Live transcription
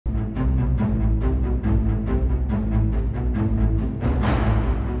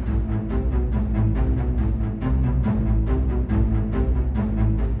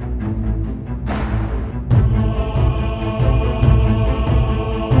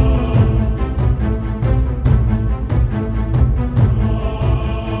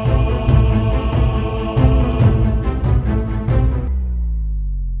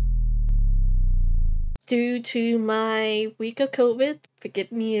to my week of COVID,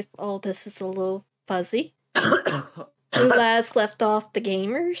 forgive me if all this is a little fuzzy, we last left off the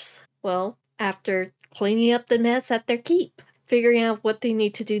gamers, well, after cleaning up the mess at their keep, figuring out what they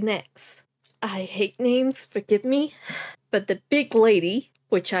need to do next. I hate names, forgive me, but the big lady,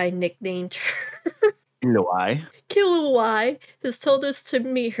 which I nicknamed her Kilowai, has told us to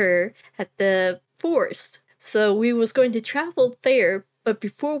meet her at the forest. So we was going to travel there, but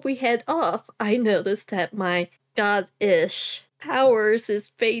before we head off, I noticed that my god-ish powers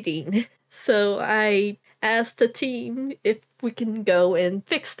is fading. So I asked the team if we can go and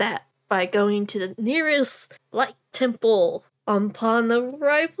fix that by going to the nearest light temple. Upon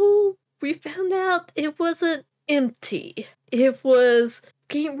arrival, we found out it wasn't empty. It was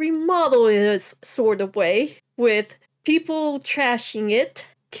getting remodeled in a sort of way, with people trashing it,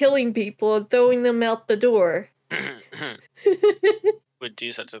 killing people, and throwing them out the door. Would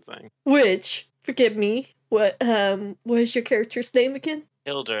do such a thing. Which, forgive me, what is your character's name again?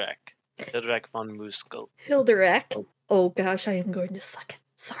 Hilderek. Hilderek von Muskel. Hilderek. Oh gosh, I am going to suck it.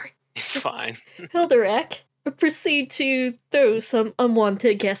 Sorry. It's fine. Hilderek would proceed to throw some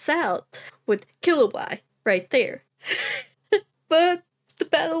unwanted guests out with Kilowai right there. But the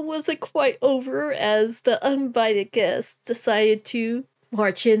battle wasn't quite over, as the uninvited guests decided to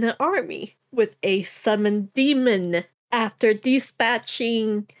march in an army with a summoned demon after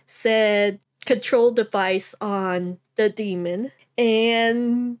dispatching said control device on the demon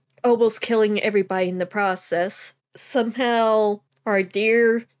and almost killing everybody in the process. Somehow, our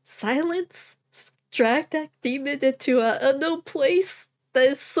dear Silence dragged that demon into an unknown place that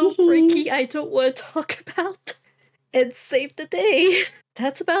is so freaky I don't want to talk about, and saved the day.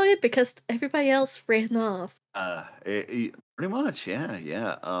 That's about it, because everybody else ran off. Pretty much,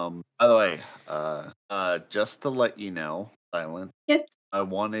 yeah. By the way, just to let you know, Silent. Yep. I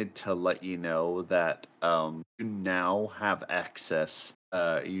wanted to let you know that you now have access.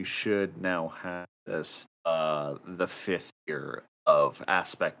 You should now have this the 5th year of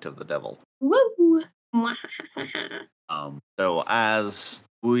Aspect of the Devil. Woo! So as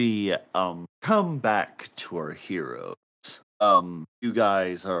we come back to our heroes, you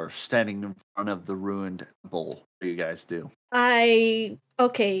guys are standing in front of the ruined temple. What do you guys do?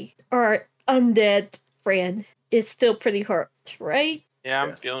 Okay, our undead friend is still pretty hurt, right? Yeah,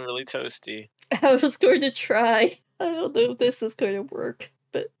 I'm feeling really toasty. I was going to try. I don't know if this is going to work,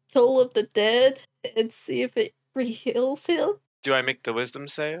 but Toll of the Dead and see if it re-heals him. Do I make the wisdom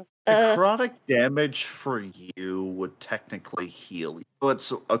save? Necrotic damage for you would technically heal you. So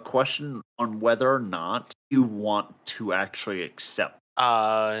it's a question on whether or not you want to actually accept.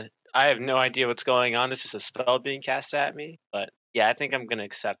 I have no idea what's going on. This is a spell being cast at me, but yeah, I think I'm gonna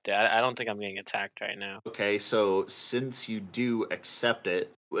accept it. I don't think I'm getting attacked right now. Okay, so since you do accept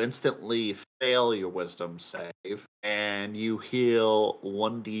it, you instantly fail your wisdom save, and you heal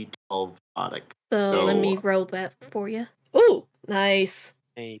 1d12 necrotic. So let me roll that for you. Ooh, nice.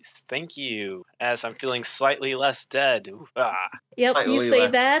 Nice, thank you. As I'm feeling slightly less dead. Ooh, ah. Yep, Slightly you say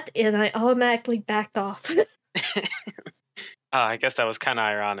less. that, and I automatically backed off. I guess that was kind of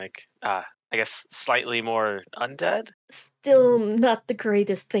ironic. I guess slightly more undead? Still not the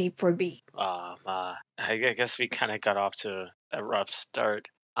greatest thing for me. I guess we kind of got off to a rough start.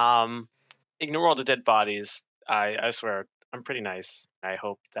 Ignore all the dead bodies. I swear, I'm pretty nice. I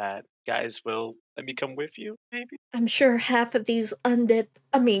hope that guys will let me come with you, maybe? I'm sure half of these undead,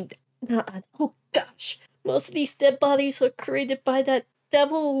 oh gosh. Most of these dead bodies are created by that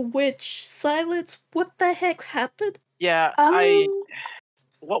devil witch Silence. What the heck happened? Yeah,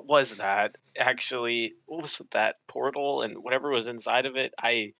 what was that, actually? What was that portal and whatever was inside of it?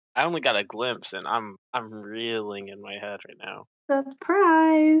 I only got a glimpse, and I'm reeling in my head right now.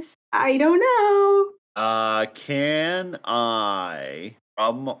 Surprise! I don't know. Can I,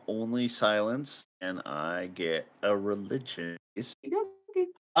 from only Silence, can I get a religion?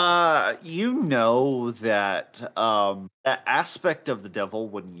 You know that that aspect of the devil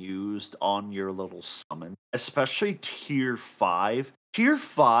when used on your little summon, especially tier 5. Tier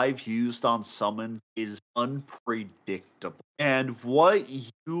 5 used on summons is unpredictable. And what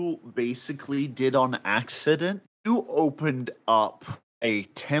you basically did on accident, you opened up a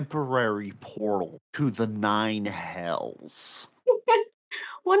temporary portal to the 9 hells.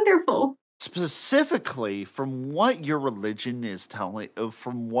 Wonderful. Specifically, from what your religion is telling,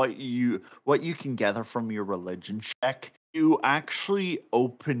 from what you can gather from your religion check, you actually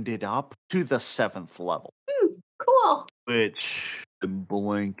opened it up to the 7th level. Cool. Which I'm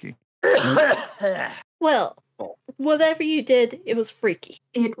blanking. Well, whatever you did, it was freaky.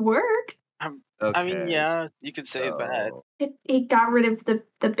 It worked. Okay. I mean, yeah, you could say that. so- It got rid of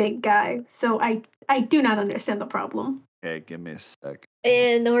the big guy, so I do not understand the problem. Okay, give me a sec.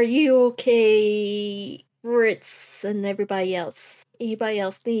 And are you okay, Fritz, and everybody else? Anybody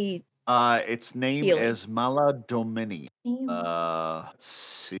else need? Its name Healing. is Mala Domini. Damn. Let's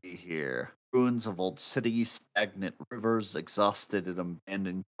see here. Ruins of old cities, stagnant rivers, exhausted and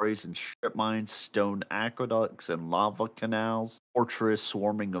abandoned quarries and strip mines, stone aqueducts and lava canals, fortress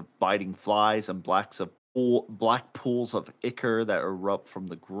swarming of biting flies and black pools of ichor that erupt from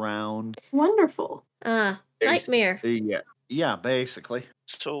the ground. Wonderful. Nightmare. Yeah, basically.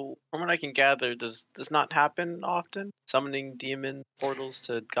 So, from what I can gather, does this not happen often? Summoning demon portals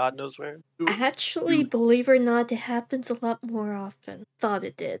to God knows where? Actually, believe it or not, it happens a lot more often. Thought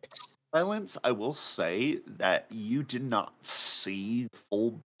it did. Silence, I will say that you did not see the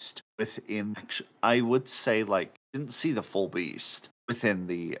full beast within. I would say, didn't see the full beast within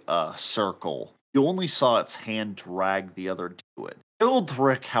the circle. You only saw its hand drag the other to it.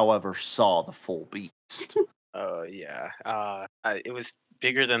 Hildrick, however, saw the full beast. Yeah. It was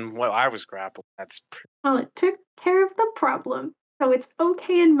bigger than what I was grappling. That's Well, it took care of the problem, so it's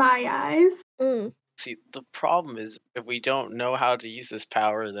okay in my eyes. see. The problem is if we don't know how to use this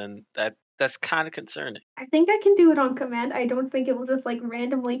power, then that's kind of concerning. I think I can do it on command. I don't think it will just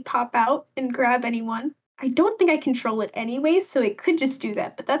randomly pop out and grab anyone. I don't think I control it anyway, so it could just do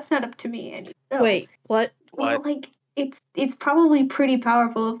that, but that's not up to me anyway. So, Wait, what? well, it's probably pretty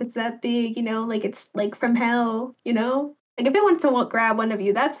powerful if it's that big, it's from hell, Like if it wants to grab one of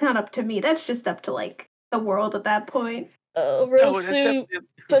you, that's not up to me. That's just up to the world at that point. No, that's Rozu definitely-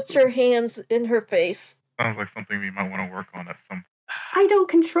 puts her hands in her face. Sounds like something we might want to work on at some. I don't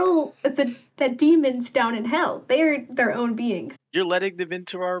control the demons down in hell. They're their own beings. You're letting them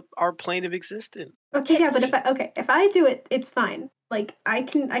into our plane of existence. Okay, yeah, but if I do it, it's fine. I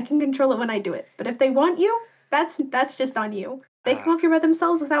can control it when I do it. But if they want you, that's just on you. They come up here by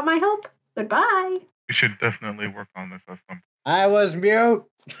themselves without my help. Goodbye. We should definitely work on this at some. I was mute.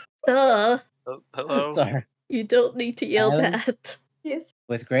 Oh, hello. Sorry. You don't need to yell Silence. that. Yes,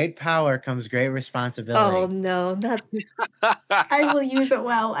 With great power comes great responsibility. Oh no, not I will use it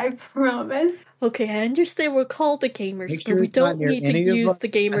well. I promise. okay. I understand we're called the gamers, Make but sure we it's not don't near need to any of use us. the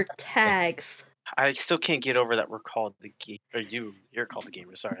gamer tags. I still can't get over that we're called the game. Or you're called the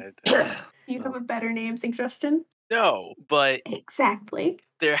gamer. Sorry. Do you have a better name suggestion? No, but Exactly.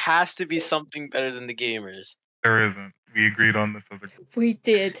 there has to be something better than the gamers. There isn't. We agreed on this as a group. We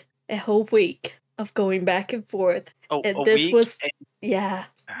did a whole week of going back and forth, Oh, and a this week? was yeah.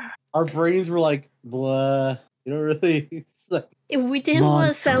 Our brains were like, blah. You don't really. It's like, And we didn't want to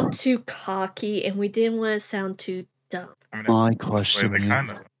Monster. sound too cocky, and we didn't want to sound too dumb. I mean, My they question kind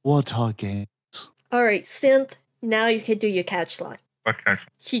is, of. what are games? All right, Synth. Now you can do your catch line. What catch?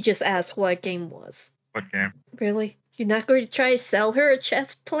 She just asked what a game was. What game? Really? You're not going to try to sell her a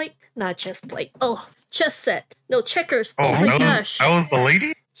chess plate? Not chess plate. Oh, chess set. No, checkers. Oh, my gosh. that was the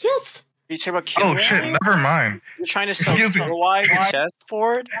lady? Yes. Are you talking about Oh Kilroy? shit! Never mind. You're trying to sell Excuse me. Kilroy the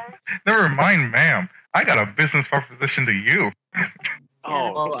chessboard? Never mind, ma'am. I got a business proposition to you.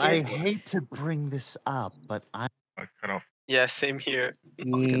 Oh, Well, I okay. hate to bring this up, but I Cut off. Yeah, same here.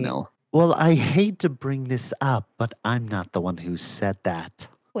 fucking hell. Well, I hate to bring this up, but I'm not the one who said that.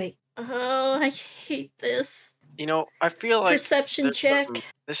 Wait. Oh, I hate this. You know, I feel like Perception there's check.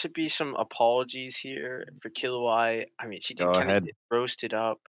 there should be some apologies here for Kilroy. I mean, she did Go kind of ahead. get roasted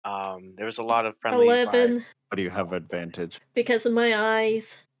up. There was a lot of friendly. 11 What do you have advantage? because of my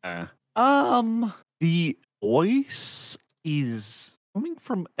eyes. The voice is coming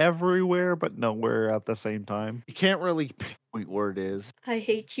from everywhere, but nowhere at the same time. You can't really pinpoint where it is. I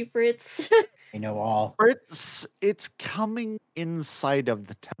hate you, Fritz. you know all. It's coming inside of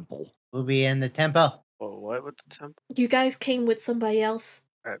the temple. We'll be in the temple. Whoa, what? What's the temp? You guys came with somebody else.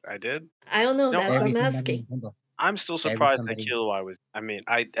 I did. I don't know. No, That's what I'm Every somebody in asking. the temple. I'm still Every surprised that somebody- Kilroy was. I mean,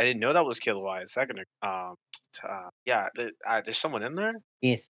 I didn't know that was Kilroy a second ago. Yeah, there's someone in there.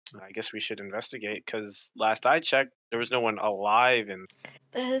 Yes. I guess we should investigate because last I checked, there was no one alive and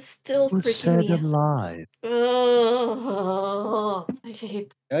That is still Who freaking said me out. alive? Oh, I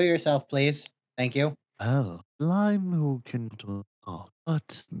hate. Show yourself, please. Thank you. Oh, slime who can talk.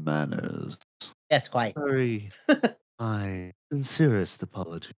 What manners? Yes, quite. Sorry. My sincerest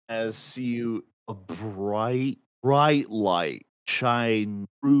apology. As you a bright light shine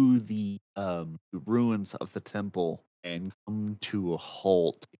through the ruins of the temple and come to a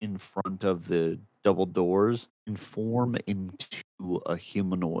halt in front of the double doors and form into a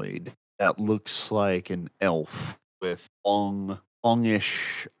humanoid that looks like an elf with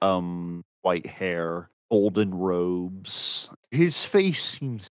longish white hair, golden robes. His face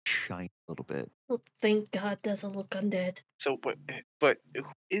seems shine a little bit. Well, thank God doesn't look undead. So, but who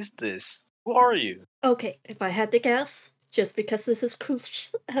is this? Who are you? Okay, if I had to guess, just because this is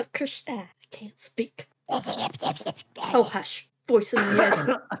I can't speak. Oh, hush. Voice in my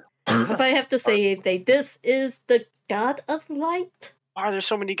head. If I have to say anything, this is the god of light. Why are there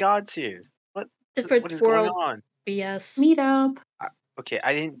so many gods here? What Different is world going on? BS. Meet up. Okay,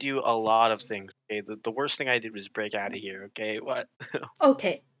 I didn't do a lot of things. Okay, the worst thing I did was break out of here. Okay, what?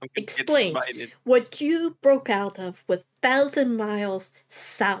 Okay, I'm gonna get explain. smited. What you broke out of was 1,000 miles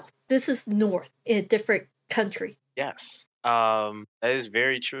south. This is north in a different country. Yes. That is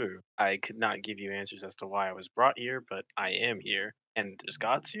very true. I could not give you answers as to why I was brought here, but I am here, and there's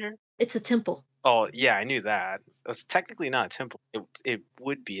gods here. It's a temple. Oh yeah, I knew that. It's technically not a temple. It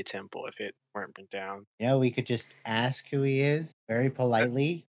would be a temple if it weren't burnt down. Yeah, we could just ask who he is very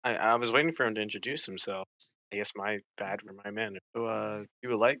politely. I was waiting for him to introduce himself. I guess my bad for my manner. So,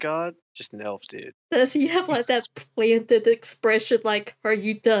 you a light god? Just an elf, dude. Does he have like that planted expression like, are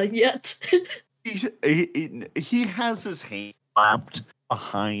you done yet? He has his hand clapped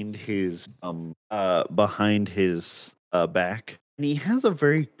behind his back, and he has a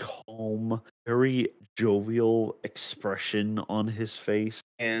very calm, very jovial expression on his face.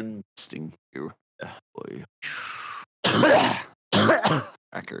 And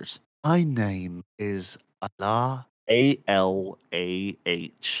crackers. My name is Allah. ALAH.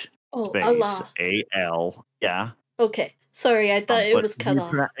 Oh, Space Allah. AL. Yeah. Okay, sorry, I thought it But was cut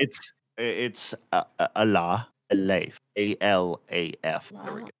off. It's Allah, Alaf, ALAF. There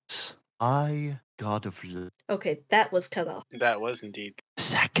Allah. it goes. I, God of Okay, that was cut off. That was indeed.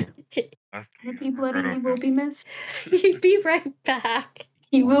 Sec. That's Ricky Bloody, he will be missed. He'd be right back.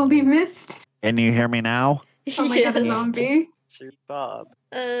 He will be missed. Can you hear me now? Oh my god, a Yes. zombie. Sir Bob.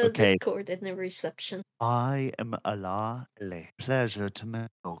 Okay. Discord and the reception. I am Allah Alaf. Pleasure to meet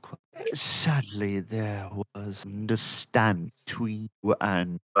you. Sadly, there was understanding between you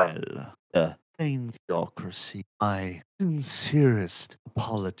and, well, the plain theocracy. My sincerest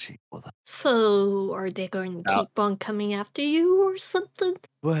apology for that. So, are they going to Yeah. keep on coming after you or something?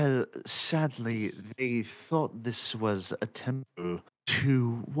 Well, sadly, they thought this was a temple to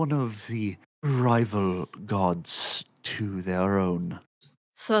one of the rival gods to their own.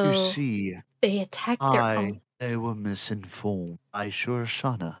 So, You see, they attacked their own. they were misinformed by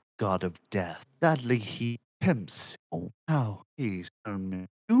Shurashana, god of death. Sadly, he tempts you. Now, please tell me,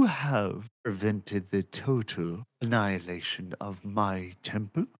 you have prevented the total annihilation of my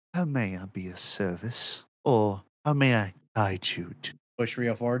temple. How may I be of service? Or how may I guide you to? Push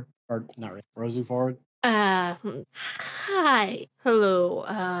Rio forward. Or not Rio, Rozu forward. Hi.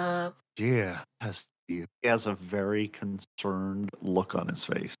 Hello, Dear, he has a very concerned look on his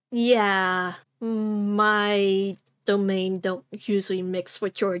face. yeah, my domain don't usually mix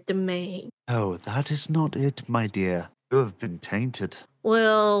with your domain. Oh, that is not it, my dear. You have been tainted.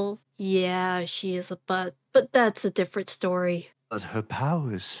 Well, yeah, she is a butt, but that's a different story. But her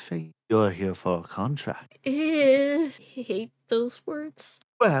power is fake. You're here for a contract. I hate those words.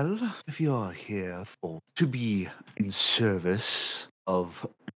 Well, if you're here to be in service of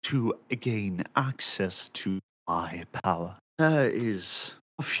to gain access to my power, there is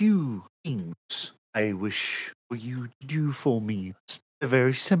a few things I wish for you to do for me. They're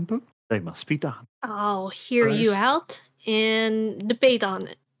very simple. They must be done. I'll hear you First- out and debate on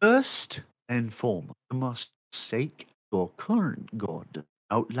it. First and foremost, you must state your current god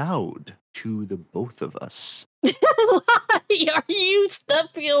out loud to the both of us. Why are you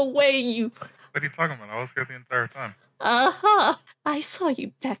stepping away, you? What are you talking about? I was here the entire time. Uh-huh. I saw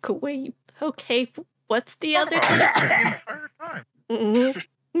you back away. Okay, what's the other I was thing? here the entire time. Mhm.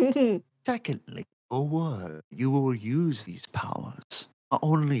 Mhm. Secondly, your word, you will use these powers not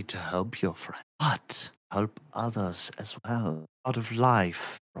only to help your friend, but help others as well. Out of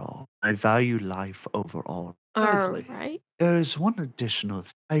life, bro. I value life overall. Thirdly, Alright. there is one additional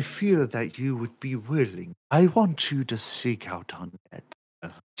thing. I feel that you would be willing. I want you to seek out undead.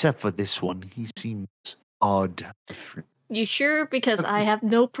 Except for this one, he seems odd. Different. You sure? Because That's- I have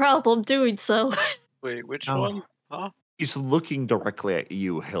no problem doing so. Wait, which Oh. one? Huh? He's looking directly at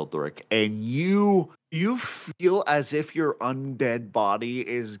you, Hilderic, and you feel as if your undead body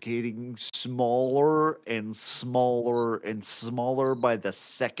is getting smaller and smaller and smaller by the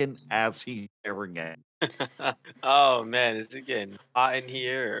second as he's staring at you. Oh man, is it getting hot in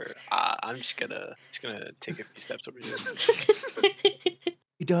here? I'm just gonna take a few steps over here.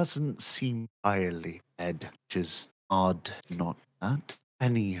 He doesn't seem entirely dead, which is odd, not that.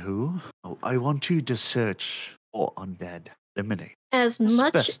 Anywho, I want you to search for undead. Eliminate as as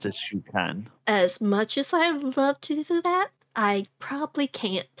much best as you can. as I love to do that, I probably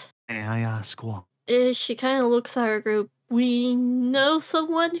can't. May I ask what? She kind of looks at her group. We know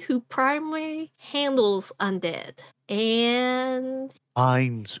someone who primarily handles undead. And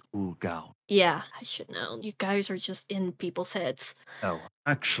Finds Ulgao. yeah, I should know. You guys are just in people's heads. No,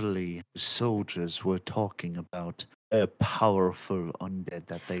 actually, soldiers were talking about a powerful undead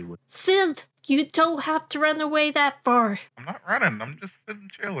that they would. Synth, you don't have to run away that far. I'm not running. I'm just sitting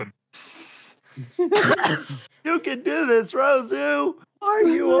chilling. You can do this, Rozu. Why are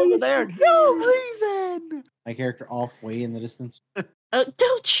you over there? No reason. My character off way in the distance.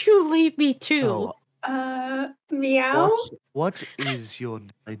 Don't you leave me too. Oh, Meow. what is your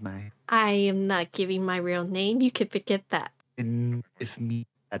name? I am not giving my real name. You can forget that. And if me,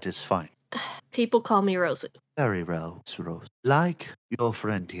 that is fine. People call me Rozu. Very well, Rose. Like your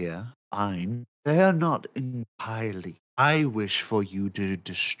friend here, fine. They are not entirely. I wish for you to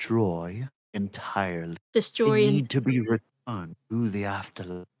destroy entirely. They Destroying. need to be returned to the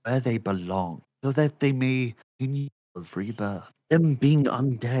afterlife where they belong, so that they may continue of rebirth. Them being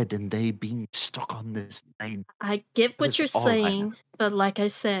undead and they being stuck on this plane. I get what That you're is all I saying, ask. but like I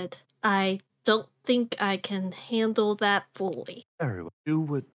said, I don't think I can handle that fully. Very well. Do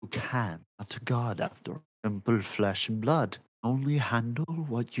what you can. Not a god after all. Simple flesh and blood. Only handle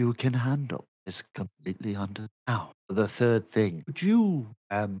what you can handle. Is completely under. Now, for the third thing, could you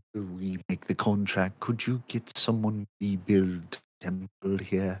remake the contract? Could you get someone to rebuild temple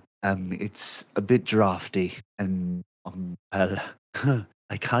here? It's a bit drafty, and well,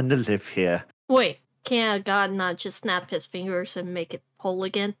 I kind of live here. Wait, can a god not just snap his fingers and make it whole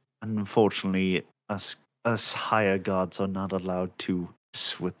again? Unfortunately, us higher gods are not allowed to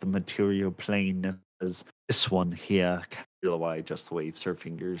mess with the material plane, as this one here. Why just waves her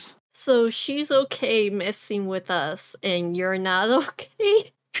fingers. So she's okay messing with us, and you're not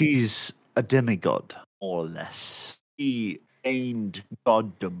okay? She's a demigod, more or less. She gained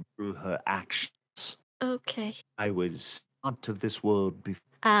goddom through her actions. Okay. I was not of this world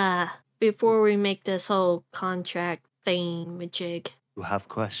before. Before we make this whole contract thing-majig. You have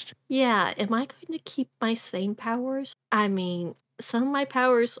questions. Yeah, am I going to keep my same powers? I mean, some of my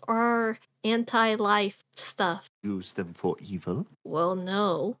powers are anti-life stuff. Use them for evil. Well,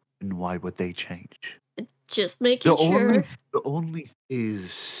 no. And why would they change? Just making The sure. only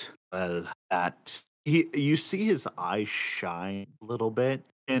is, well, that you see his eyes shine a little bit,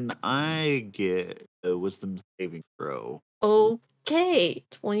 and I get a wisdom saving throw. Okay,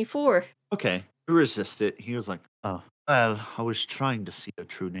 24. Okay, he resisted. He was like, oh, well, I was trying to see your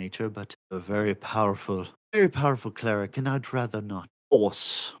true nature, but a very powerful cleric, and I'd rather not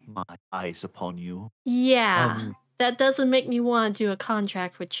force my eyes upon you. Yeah, that doesn't make me want to do a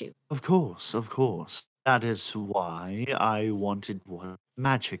contract with you. Of course, of course. That is why I wanted what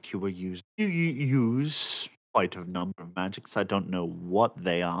magic you were using. You use quite a number of magics. I don't know what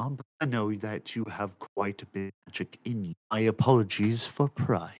they are, but I know that you have quite a bit of magic in you. My apologies for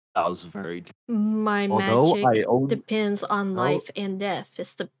pride. That was very deep. My Although magic I own- depends on No. life and death.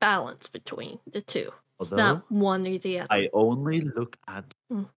 It's the balance between the two. It's Although not one or the other. I only look at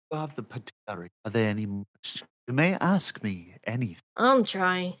Mm. you have the particular. Are there any more questions? You may ask me anything. I'm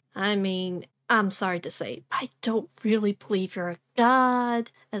trying. I mean, I'm sorry to say, I don't really believe you're a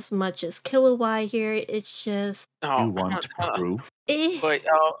god as much as Kilowai here. It's just, Oh, You want proof? but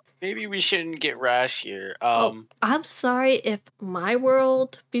maybe we shouldn't get rash here. I'm sorry if my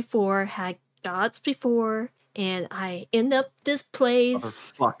world before had gods before, and I end up this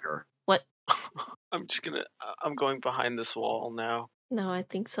place. Motherfucker. I'm going behind this wall now. No, I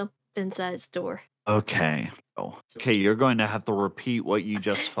think something's at his door. Okay. Oh. Okay, you're going to have to repeat what you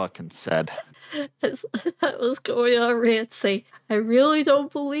just fucking said. As I was going on rant say, I really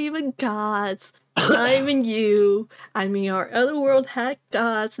don't believe in gods. Not even you. I mean, our other world had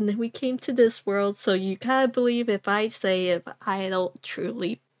gods, and then we came to this world, so you gotta believe if I say if I don't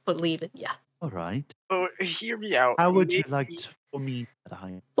truly believe in you. All right. Oh, hear me out. How would you like Maybe- for me that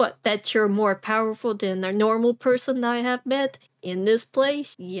I What, that you're more powerful than a normal person I have met in this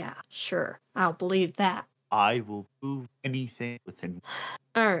place? Yeah, sure. I'll believe that. I will prove anything within.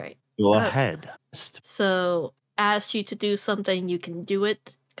 Alright. Go Uh, ahead. So, ask you to do something, you can do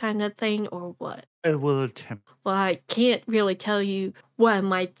it kind of thing, or what? I will attempt. Well, I can't really tell you what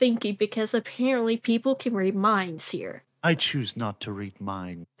am I thinking because apparently people can read minds here. I choose not to read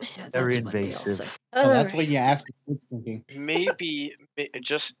mine. Yeah, Very that's what they all invasive. say. Oh, that's Alright. when you ask what's thinking. Maybe,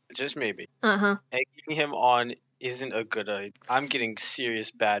 just maybe, Uh-huh. egging him on isn't a good idea. I'm getting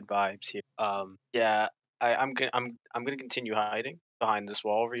serious bad vibes here. Yeah, I'm gonna continue hiding behind this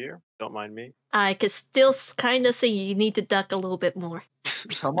wall over here. Don't mind me. I could still kind of see you need to duck a little bit more.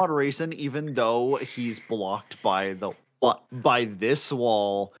 For some odd reason, even though he's blocked by the blocked by this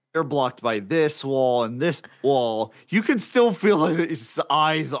wall. You're blocked by this wall and this wall. You can still feel his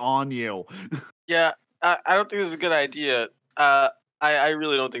eyes on you. Yeah, I don't think this is a good idea. I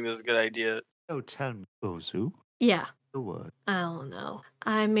really don't think this is a good idea. Oh, tell me, Rozu. Yeah. What? I don't know.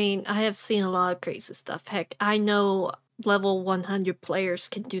 I mean, I have seen a lot of crazy stuff. Heck, I know level 100 players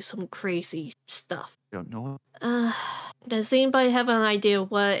can do some crazy stuff. Don't know. Does anybody have an idea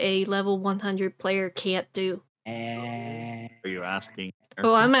what a level 100 player can't do? Are you asking?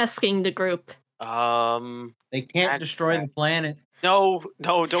 Oh, I'm asking the group. They can't destroy the planet. No,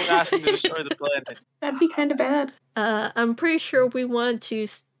 don't ask them to destroy the planet. That'd be kind of bad. I'm pretty sure we want to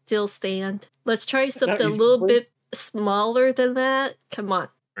still stand. Let's try something a he's little complete- bit smaller than that. Come on.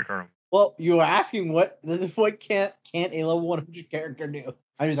 Regardless. Well, you were asking what can't a level 100 character do?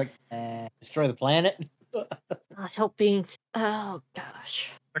 I was like, destroy the planet. Not helping. Oh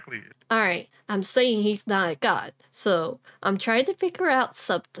gosh. Exactly. Alright, I'm saying he's not a god. So I'm trying to figure out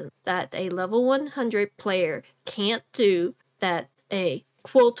something that a level 100 player can't do that a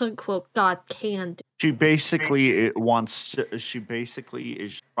quote unquote god can do. She basically she basically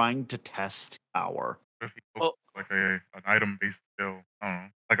is trying to test power. If you look like an item based skill, I don't know,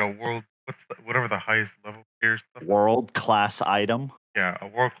 like a world, whatever the highest level tier stuff. World class item. Yeah, a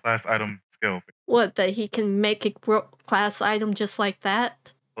world class item skill. What, that he can make a world class item just like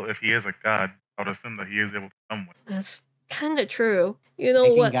that? So if he is a god, I would assume that he is able to somewhat. That's kind of true. You know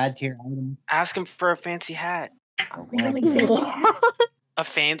Making what? god tier item. Ask him for a fancy hat. A really fancy hat. A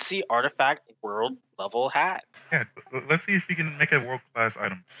fancy artifact world level hat. Yeah, let's see if he can make a world class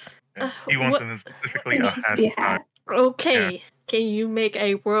item. Yeah, he wants what- it specifically It a needs to hat. be a hat. Okay, can you make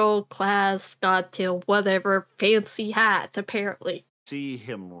a world class god tier whatever fancy hat, apparently? See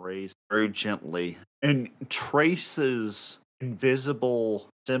him raise very gently and traces invisible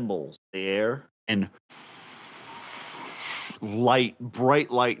symbols in the air, and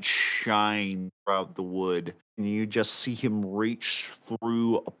bright light shine throughout the wood, and you just see him reach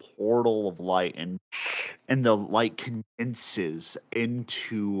through a portal of light, and the light condenses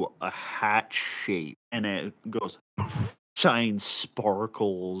into a hat shape, and it goes shine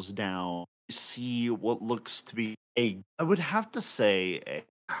sparkles down. You see what looks to be I would have to say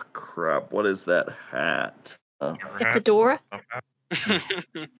crap, what is that hat? A fedora? Hat.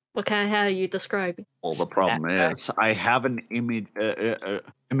 What kind of hat are you describing? Well, the problem is I have an image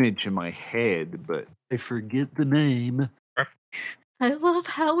in my head, but I forget the name. I love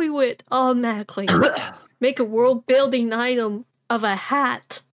how we would automatically make a world building item of a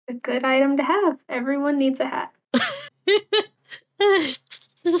hat. A good item to have. Everyone needs a hat. It's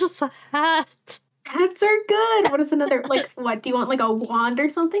just a hat. Hats are good. What is another, like, what? Do you want, like, a wand or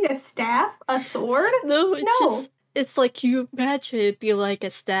something? A staff? A sword? No, it's No. just, it's like you imagine it'd be like a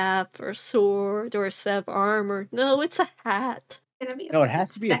staff or a sword or a set of armor. No, it's a hat. It's gonna be a No, it has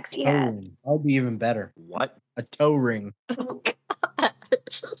to be a sexy toe hat. ring. That would be even better. What? A toe ring. Oh,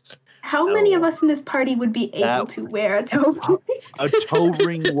 gosh. How many of No. us in this party would be able That- to wear a toe ring? A toe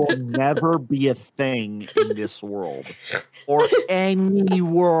ring will never be a thing in this world or any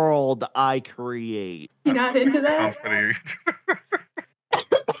world I create. You're not into Sounds that? pretty.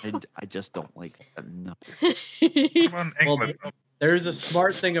 I just don't like that. No. Come on, Well, England. there's a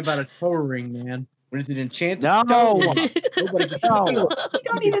smart thing about a toe ring, man. When it's an enchanted No. toe, nobody can No. You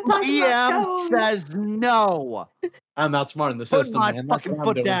don't need to talk about DM toes. says no. I'm outsmarting the Put system, my man. That's fucking what I'm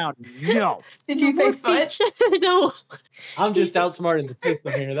foot doing. down. No. Did you say More foot? feature- No, I'm just outsmarting the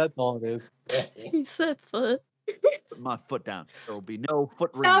system here. That's all it is. you said foot. Put my foot down. There will be no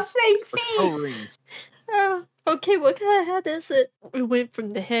foot Stop rings saying or toe feet. rings. Okay, what kind of hat is it? We went from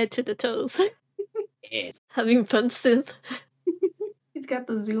the head to the toes. Yes. Having fun still. He's got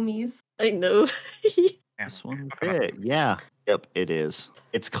the zoomies. I know. This one's it. Yeah. Yep, it is.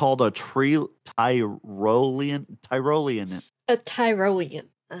 It's called a Tyrolean. A Tyrolean.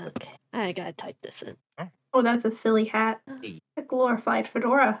 Okay, I gotta type this in. Oh, that's a silly hat. A glorified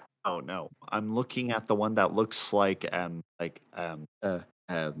fedora. Oh no, I'm looking at the one that looks like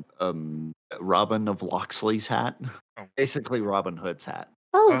Robin of Locksley's hat. Oh. Basically Robin Hood's hat.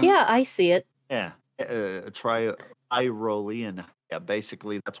 Oh yeah, I see it. Yeah. Tyrolean. Yeah,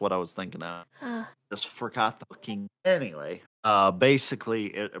 basically that's what I was thinking of. Just forgot the fucking. Anyway,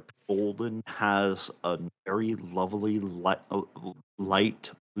 basically, Golden has a very lovely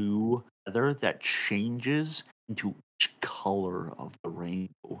light blue feather that changes into each color of the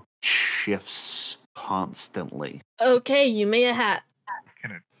rainbow. Shifts constantly. Okay, you made a hat.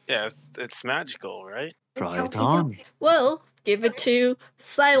 Can it? Yeah, it's magical, right? Try it on. Well, give it to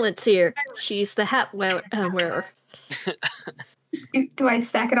Silence here. She's the hat wearer. Do I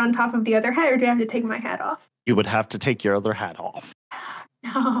stack it on top of the other hat, or do I have to take my hat off? You would have to take your other hat off.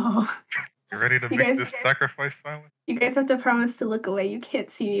 No. You ready to You make guys- this sacrifice silent? You guys have to promise to look away. You can't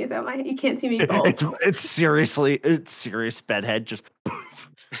see me without you can't see me both. It's serious bedhead. Just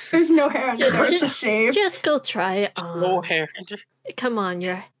There's no hair under there. It's Just- just shaved. Just go try it No on. hair. Come on,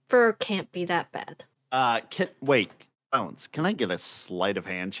 your fur can't be that bad. wait, Balance. Can I get a sleight of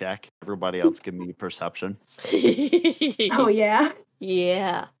hand check? Everybody else, give me perception. Oh yeah.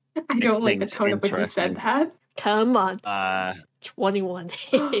 Yeah. I don't like the Things tone of which you said that. Come on. 21.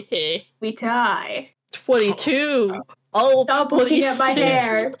 We die. 22. Oh, Stop looking at my 26.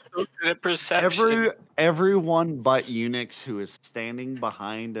 hair. So good at perception. Everyone but Unix, who is standing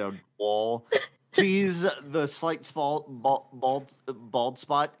behind a wall, sees the slight bald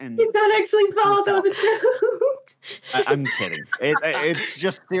spot, and He's not actually bald. That was a joke. I'm kidding. It's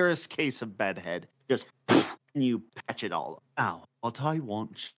just serious case of bedhead. Just you patch it all. Now, what I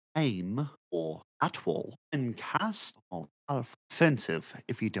want, aim or at wall and cast offensive,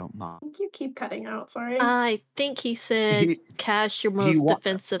 if you don't mind. You keep cutting out. Sorry. I think he said He- cast your he most wa-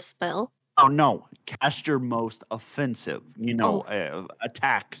 defensive spell. Oh no, cast your most offensive,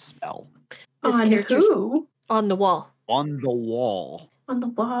 attack spell This On character's who? on the wall. on the wall. On the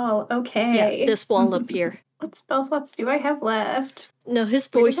wall. Okay. Yeah, this wall up here. What spell slots do I have left? No, his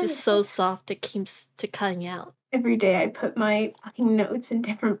Wait, voice is is that- so soft it keeps to cutting out. Every day I put my fucking notes in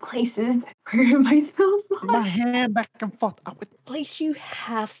different places. Where are my spell slots? My hand back and forth. At least you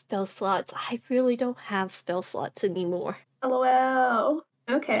have spell slots. I really don't have spell slots anymore. LOL.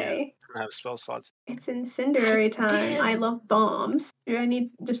 Okay. I have spell slots. It's incendiary time. Damn. I love bombs. Do I need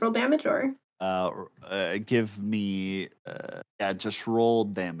just roll damage or? Give me just roll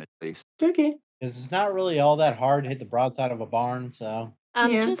damage, please. Okay. Because it's not really all that hard to hit the broadside of a barn, so.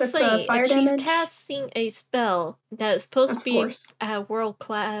 I'm Yeah, just that's, saying, fire if she's damage. casting a spell that is supposed That's to be force. at world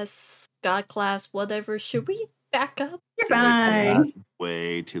class, god class, whatever, should we back up? You're Too late for fine. that.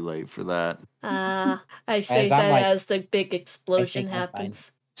 Way too late for that. I say I'm that like- as the big explosion I'm fine.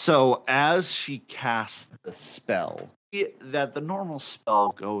 happens. So as she casts the spell, that the normal spell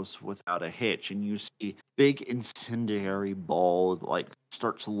goes without a hitch, and you see big incendiary ball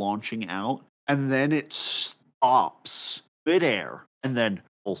starts launching out, and then it stops midair, and then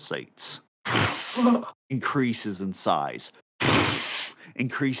pulsates, increases in size,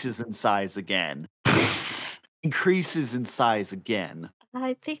 increases in size again, increases in size again.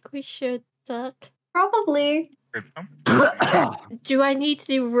 I think we should duck. Probably. Do I need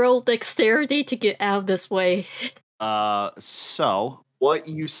to roll dexterity to get out of this way? So what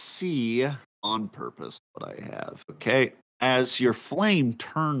you see on purpose, what I have, okay, as your flame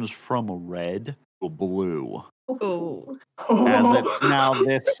turns from a red to a blue, Oh. as it's now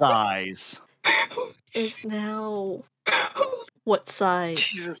this size. Is now what size?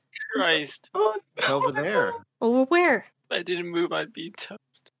 Jesus Christ. It's over there. Over where? If I didn't move, I'd be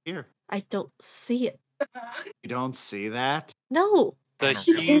toast. Here. I don't see it. You don't see that? No. The You can't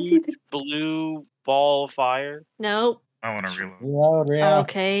see huge the- blue ball of fire. No. I want to reload. Reload, yeah.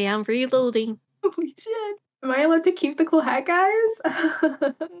 Okay, I'm reloading. Holy shit. Am I allowed to keep the cool hat,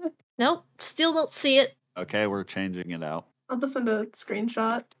 guys? Nope. Still don't see it. Okay, we're changing it out. I'll just send a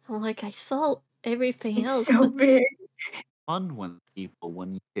screenshot. I'm like, I saw everything It's else, so but big. Fun when you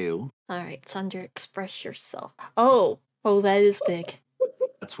do. alright, Sunder, express yourself. Oh, that is big.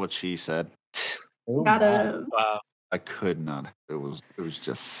 That's what she said. Oh, Got my. him. Wow. I could not. It was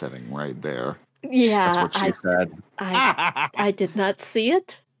just sitting right there. Yeah, That's what she said. I did not see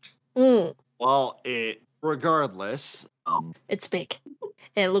it. Mm, Well, regardless, it's big.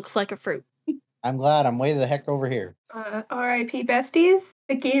 And it looks like a fruit. I'm glad I'm way the heck over here. R.I.P. besties.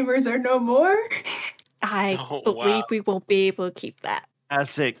 The gamers are no more. I Oh, believe wow. we won't be able to keep that.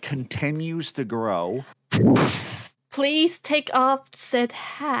 as it continues to grow, Please take off said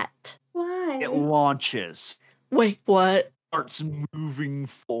hat. Why? it launches, Wait, what? starts moving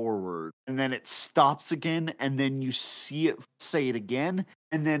forward, and then it stops again, and then you see it say it again,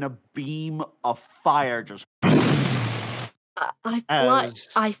 and then a beam of fire just As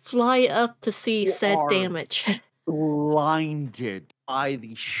I fly up to see you said are- damage. blinded by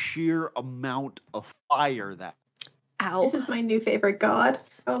the sheer amount of fire that. Ow. This is my new favorite god.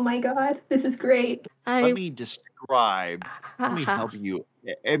 Oh my god. This is great. Let me describe. Let me Haha. help you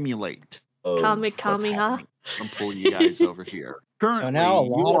emulate. Kami, what's Kami, huh? happening. I'm pull you guys over here. Currently, So now a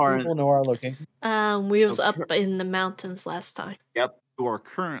you lot are of people know our location. We was Okay. up in the mountains last time. Yep, you are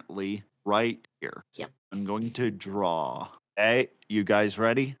currently right here. Yep. I'm going to draw. Okay, you guys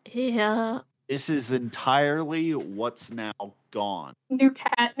ready? Yeah. This is entirely what's now gone. New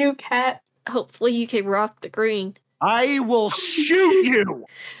cat, new cat. Hopefully you can rock the green. I will shoot you.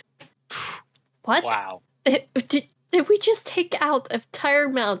 What? Wow. Did we just take out an entire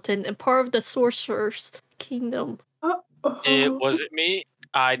mountain and part of the sorcerer's kingdom? It wasn't me.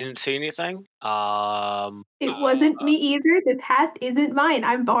 I didn't say anything. It wasn't me either. This hat isn't mine.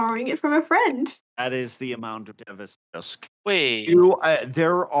 I'm borrowing it from a friend. That is the amount of devastation. Wait.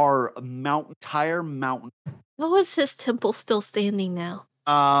 There are entire mountain. How is his temple still standing now?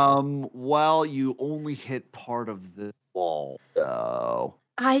 Well, you only hit part of the wall, so.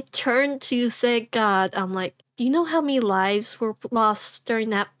 I turned to said God. I'm like, you know how many lives were lost during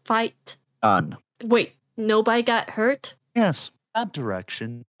that fight? None. Wait, nobody got hurt? Yes. That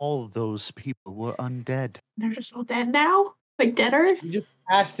direction, all those people were undead. They're just all dead now? Like dead Earth? You just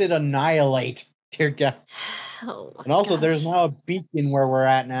casted Annihilate, dear God. Oh my And also, gosh. there's now a beacon where we're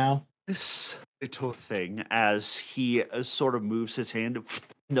at now. This little thing, as he sort of moves his hand,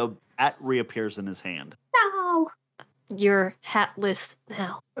 the hat reappears in his hand. No. You're hatless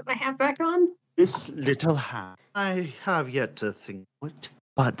now. Put my hat back on. This little hat, I have yet to think what,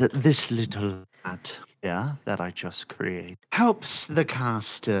 but this little hat, that I just created, helps the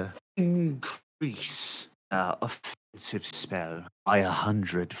caster increase offensive spell by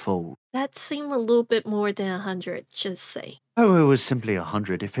 100-fold. That seemed a little bit more than 100, just say. Oh, it was simply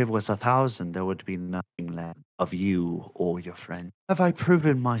 100. If it was 1,000, there would be nothing left of you or your friend. Have I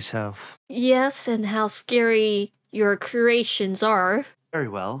proven myself? Yes, and how scary your creations are. Very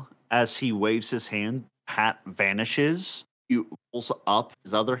well. As he waves his hand, hat vanishes. He pulls up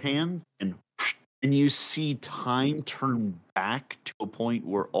his other hand, and you see time turn back to a point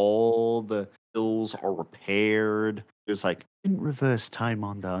where all the hills are repaired. It's like, didn't reverse time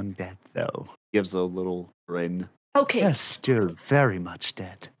on the undead, though. Gives a little grin. Okay. They're still very much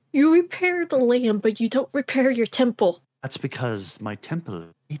dead. You repair the land, but you don't repair your temple. That's because my temple is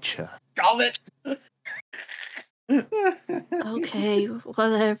nature. Call it! Okay,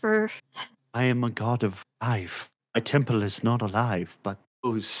 whatever. I am a god of life. My temple is not alive, but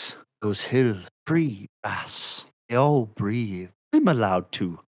those hills breathe grass. They all breathe. I'm allowed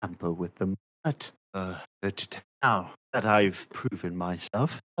to tamper with them. But now that I've proven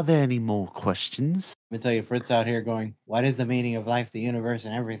myself, are there any more questions? Let me tell you, Fritz out here going, what is the meaning of life, the universe,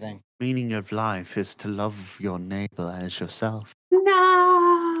 and everything? Meaning of life is to love your neighbor as yourself.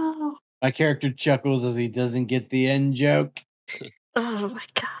 No. My character chuckles as he doesn't get the end joke. Oh my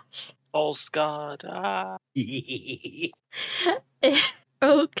gosh. False god. Ah.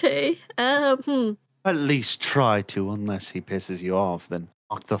 Okay. At least try to, unless he pisses you off, then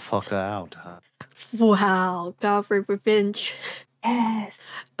knock the fucker out, huh? Wow, God for revenge. Yes.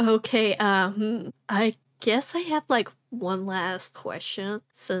 Okay, I guess I have like one last question,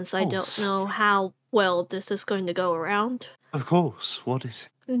 since I don't Course. know how well this is going to go around. Of course, what is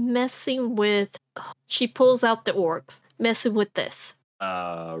Messing with... She pulls out the orb. Messing with this.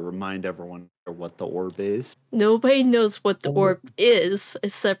 Remind everyone what the orb is. Nobody knows what the orb is,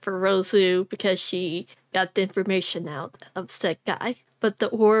 except for Rozu, because she got the information out of said guy. But the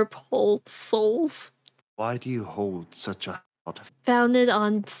orb holds souls, Why do you hold such a lot of... founded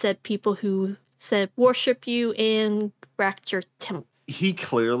on said people who said worship you and wrecked your temple. He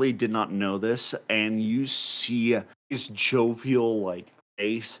clearly did not know this, and you see his jovial,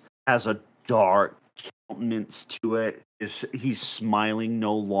 face has a dark countenance to it. He's smiling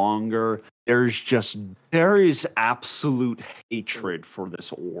no longer. There is absolute hatred for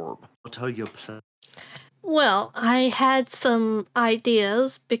this orb. I'll tell you. Well, I had some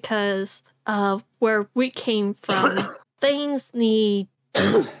ideas because of where we came from. Things need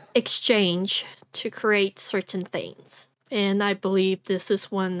exchange to create certain things. And I believe this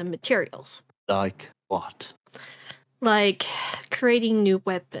is one of the materials. Like what? Like creating new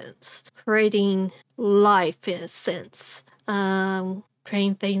weapons, creating life in a sense,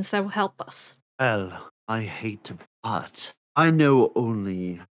 creating things that will help us. Well, I hate to, but I know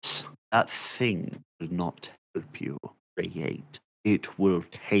only that thing will not help you create. It will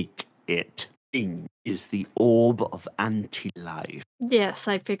take it. Thing is the orb of anti-life. Yes,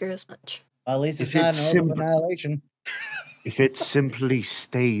 I figure as much. Well, at least it's If not it's an orb of simple- annihilation. If it simply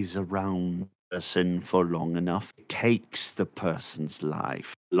stays around a person for long enough, it takes the person's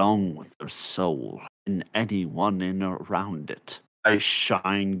life, along with their soul, and anyone in or around it. I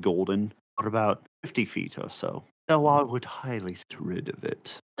shine golden for about 50 feet or so, so I would highly get rid of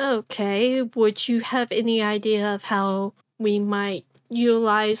it. Okay, would you have any idea of how we might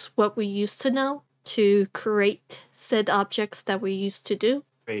utilize what we used to know to create said objects that we used to do?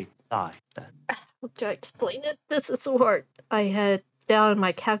 Great life, then. How do I explain it? This is what I had down in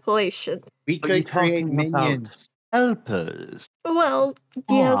my calculation. We Are you could create talking about- minions. Helpers. Well,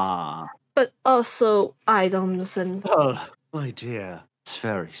 yes, Ah, but also items and... oh, my dear, it's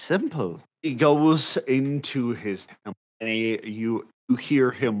very simple. He goes into his temple, and you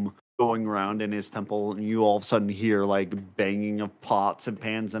hear him going around in his temple, and you all of a sudden hear like banging of pots and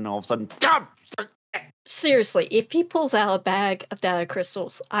pans, and all of a sudden, God! Seriously, if he pulls out a bag of data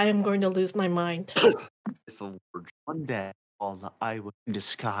crystals, I am going to lose my mind. With the Lord, one day, while I was in the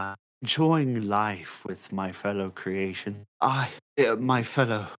sky, enjoying life with my fellow creation, my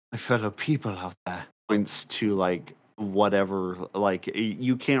fellow people out there, points to like whatever, like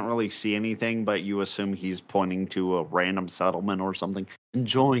you can't really see anything, but you assume he's pointing to a random settlement or something.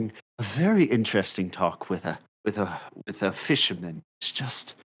 Enjoying a very interesting talk with a fisherman. It's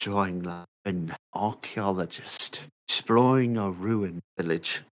just enjoying life. An archaeologist exploring a ruined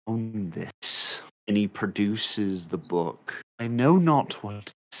village on this. And he produces the book. I know not what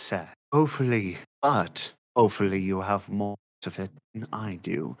it says. Hopefully you have more of it than I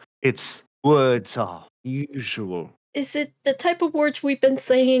do. Its words are usual. Is it the type of words we've been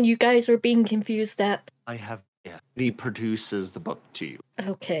saying you guys are being confused at? I have, yeah. He produces the book to you.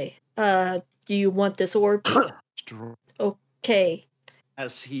 Okay. Do you want this orb? Okay.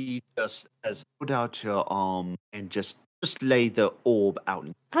 As he just put out your arm and just lay the orb out.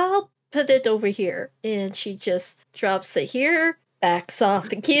 I'll put it over here. And she just drops it here, backs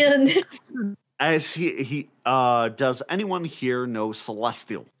off again. As he does anyone here know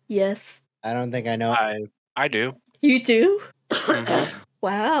Celestial? Yes. I don't think I know. I do. You do? Mhm.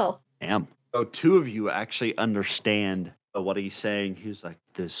 Wow. Damn. So two of you actually understand what he's saying. He's like,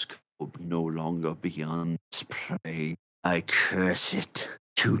 this could no longer be on display. I curse it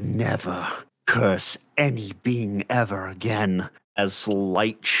to never curse any being ever again. As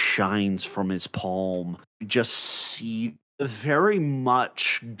light shines from his palm, you just see the very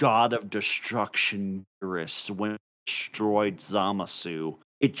much god of destruction Eurus, when it destroyed Zamasu.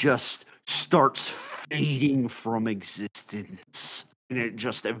 It just starts fading from existence, and it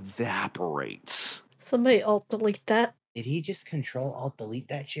just evaporates. Somebody alt delete that. Did he just control alt delete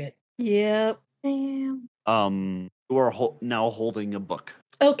that shit? Yep. Damn. You are now holding a book.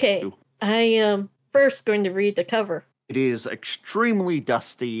 Okay. Ooh. I am first going to read the cover. It is extremely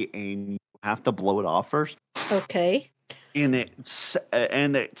dusty, and you have to blow it off first. Okay. And its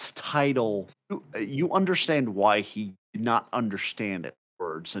title, you understand why he did not understand its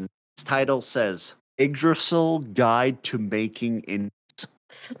words. And its title says, Yggdrasil Guide to Making in.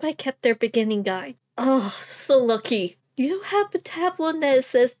 Somebody kept their beginning guide. Oh, so lucky. You happen to have one that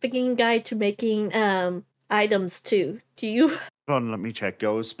says beginning guide to making items too. Do you? Hold on, let me check.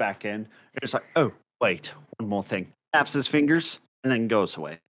 Goes back in. It's like, oh, wait, one more thing. Taps his fingers and then goes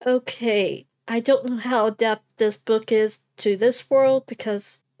away. Okay. I don't know how adept this book is to this world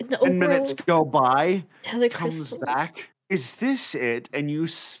because in the 10 minutes overworld, go by, Tether comes crystals. back. Is this it? And you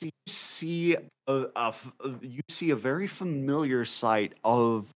see a very familiar sight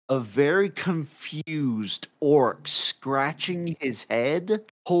of a very confused orc scratching his head,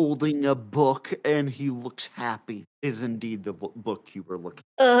 holding a book, and he looks happy. Is indeed the book you were looking.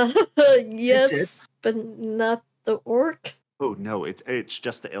 Yes, but not the orc. Oh no, it's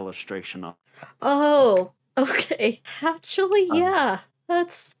just the illustration of. Oh, okay. Actually, yeah,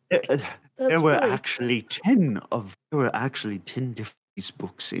 that's There were funny. actually 10 different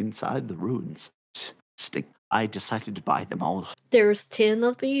books inside the ruins. Interesting. I decided to buy them all. There's 10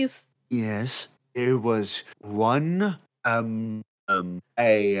 of these. Yes, there was one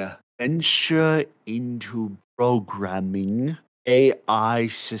a venture into programming AI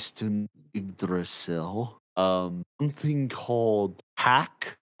system Yggdrasil. Something called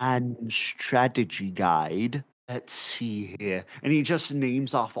Hack and Strategy Guide. Let's see here. And he just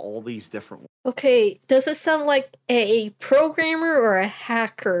names off all these different ones. Okay, does it sound like a programmer or a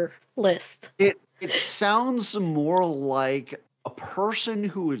hacker list? It sounds more like a person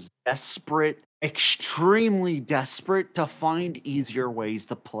who is desperate, extremely desperate to find easier ways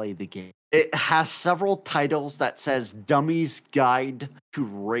to play the game. It has several titles that says Dummy's Guide to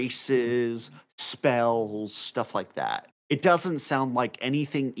Races, Spells, stuff like that. It doesn't sound like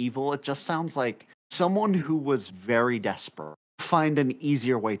anything evil. It just sounds like someone who was very desperate to find an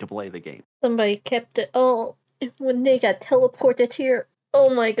easier way to play the game. Somebody kept it. Oh, when they got teleported here.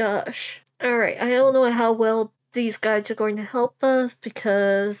 Oh my gosh. Alright, I don't know how well these guides are going to help us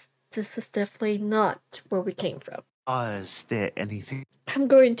because this is definitely not where we came from. Is there anything? I'm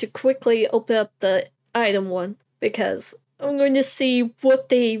going to quickly open up the item one because I'm going to see what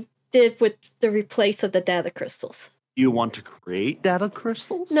they did with the replace of the data crystals. You want to create data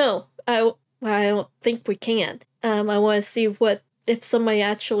crystals? No, I don't think we can. I want to see what if somebody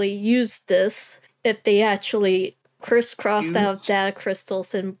actually used this, if they actually crisscrossed out data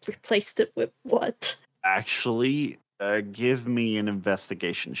crystals and replaced it with what. Actually, Give me an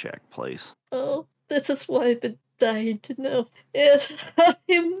investigation check, please. Oh, this is what I've been dying to know. And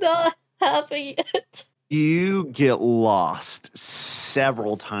I'm not having it. You get lost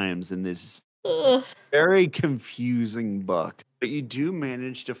several times in this Ugh. very confusing book, but you do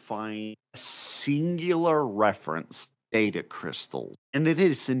manage to find a singular reference data crystals, and it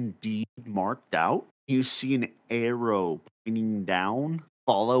is indeed marked out. You see an arrow pointing down.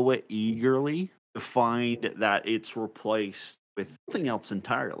 Follow it eagerly to find that it's replaced with something else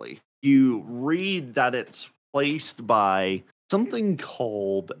entirely. You read that it's replaced by something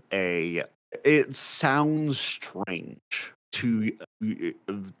called a. It sounds strange to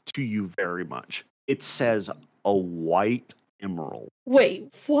you very much. It says a white emerald.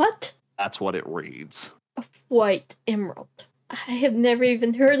 Wait, what? That's what it reads. A white emerald. I have never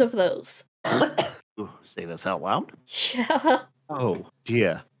even heard of those. Ooh, say this out loud. Yeah. Oh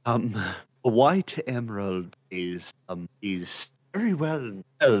dear. A white emerald is very well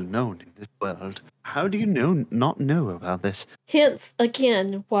known in this world. How do you not know about this? Hence,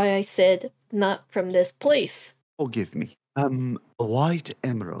 again, why I said not from this place. Forgive me. A white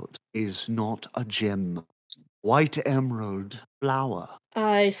emerald is not a gem. White emerald flower.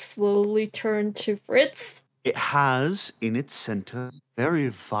 I slowly turned to Fritz. It has in its center very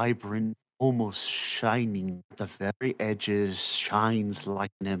vibrant, almost shining. At the very edges shines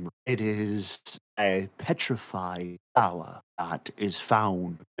like an emerald. It is a petrified flower that is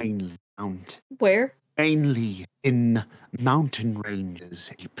found Where? mainly in mountain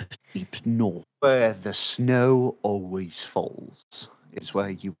ranges deep north, where the snow always falls, is where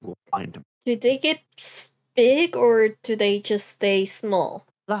you will find them. Do they get big or do they just stay small?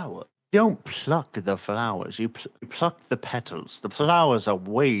 Flower. You don't pluck the flowers, you pluck the petals. The flowers are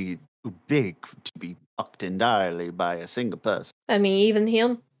way too big to be plucked entirely by a single person. I mean, even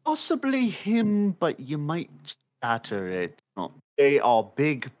him? Possibly him, but you might shatter it. No, they are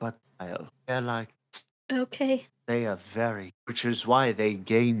big, but they're like. Okay. They are very, which is why they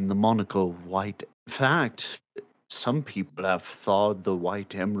gain the moniker white. In fact, some people have thawed the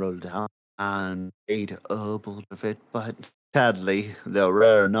white emerald out and made herbal of it, but sadly, they're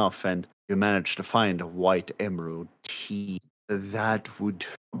rare enough, and you manage to find a white emerald tea. That would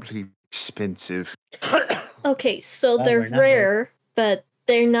probably be expensive. Okay, so Well, they're we're not very- rare, but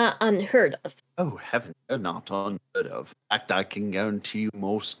they're not unheard of. Oh, heaven, they're not unheard of. In fact, I can guarantee you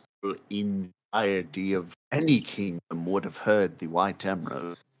most people in the entirety of any kingdom would have heard the white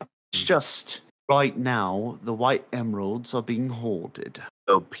emerald. It's just, right now, the white emeralds are being hoarded.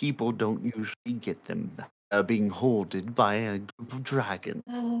 So people don't usually get them. They're being hoarded by a group of dragons.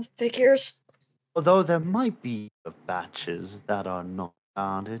 Oh, figures. Although there might be batches that are not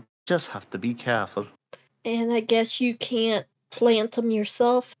guarded. Just have to be careful. And I guess you can't plant them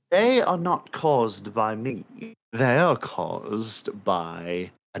yourself? They are not caused by me. They are caused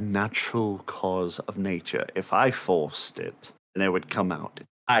by a natural cause of nature. If I forced it, then it would come out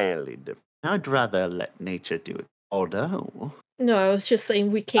entirely different. I'd rather let nature do it. Although, No, I was just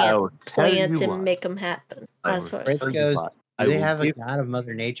saying we can't I'll tell plant you and what. make them happen. I That's will what I Fritz tell said. you goes, what, do I they will have a give- god of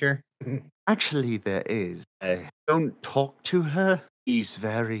Mother Nature? Actually, there is. Don't talk to her. She's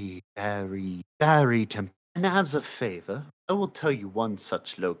very, very, very tempting. And as a favor, I will tell you one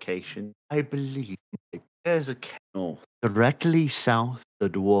such location. I believe there's a north, directly south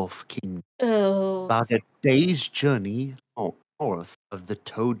of the Dwarf Kingdom. Oh, About a day's journey north of the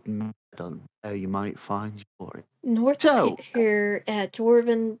Toad Meadow, where you might find your. north So- here at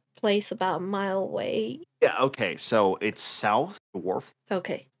Dwarven Place, about a mile away. Yeah, okay, so it's south dwarf,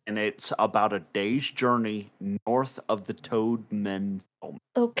 Okay. and it's about a day's journey north of the Toad Men.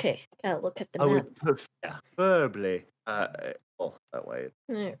 Okay. Gotta look at the I map. would preferably, well, that way.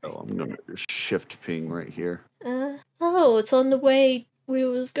 Alright. So I'm gonna shift ping right here. Oh, it's on the way we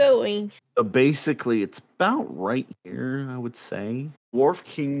was going. So basically, it's about right here, I would say. Dwarf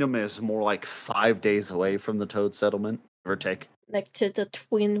Kingdom is more like 5 days away from the Toad Settlement, give or take. Next to the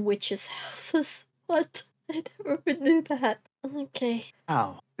Twin Witches' houses. What? I never knew that. Okay.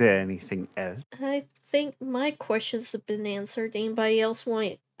 Oh, is there anything else? I think my questions have been answered. Anybody else want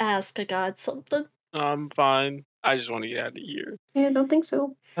to ask a god something? I'm fine. I just want to get out of here. Yeah, I don't think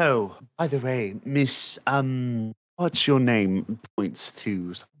so. Oh, by the way, Miss, what's your name? Points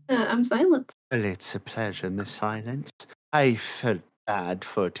to. I'm silent. Well, it's a pleasure, Miss Silence. I felt bad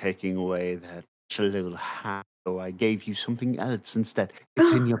for taking away that little hat, so I gave you something else instead.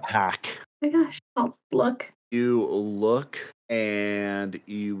 It's in your pack. Oh my gosh. Oh, look. You look and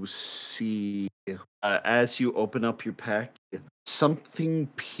you see, as you open up your pack, something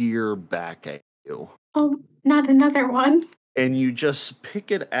peer back at you. Oh, not another one. And you just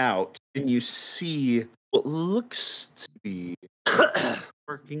pick it out and you see what looks to be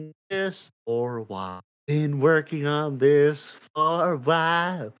working this for a while. Been working on this for a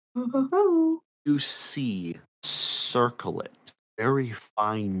while. You see circlet, very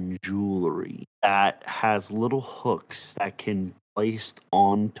fine jewelry that has little hooks that can be placed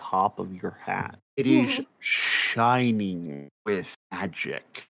on top of your hat. It is shining with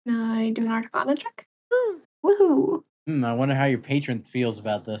magic. Can I do an Arcana check? Woohoo! I wonder how your patron feels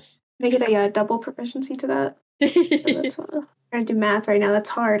about this. Make it a double proficiency to that. So that's I'm trying to do math right now. That's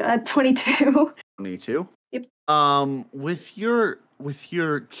hard. 22. 22. Yep. With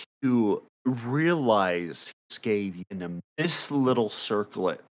your Q, realize this gave you this little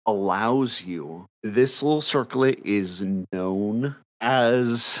circlet allows you. This little circlet is known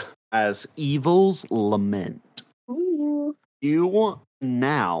as Evil's Lament. Ooh. You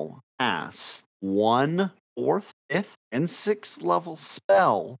now cast 1, 4th, 5th, and 6th level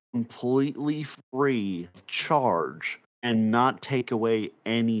spell completely free of charge and not take away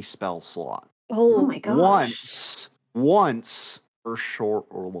any spell slot. Oh my gosh. Once for short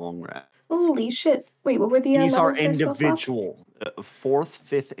or long rest. Holy shit. Wait, what were the These are levels for spell slots? individual. 4th,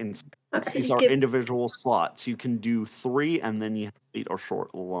 5th, and 6th. Okay. These are individual slots. You can do 3 and then you have complete or short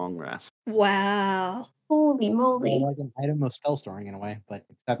or long rest. Wow. Holy moly. Well, like an item of spell storing in a way, but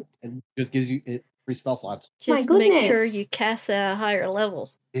except it just gives you free spell slots. Just My make sure goodness. you cast at a higher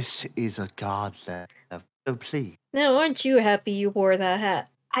level. This is a god level. So please. Now, aren't you happy you wore that hat?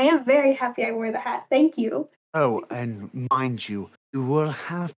 I am very happy I wore the hat. Thank you. Oh, and mind you, you will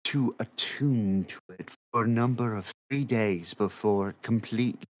have to attune to it for a number of 3 days before it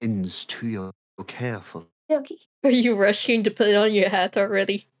completely ends to your careful. Okay. Are you rushing to put on your hat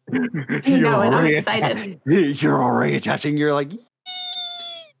already? No, and I'm excited. You're already attaching. You're like,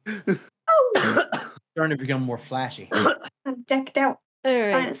 Oh, Starting to become more flashy. I'm decked out. All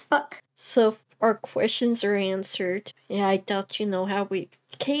Fine right. as fuck. So our questions are answered. Yeah, I doubt you know how we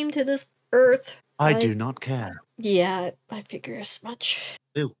came to this earth. I do not care. Yeah, I figure as much.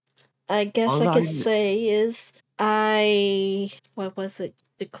 Ew. I guess All I could I- say is what was it?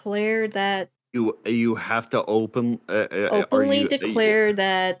 Declare that You have to openly declare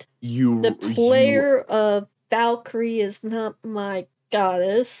that you the player of Valkyrie is not my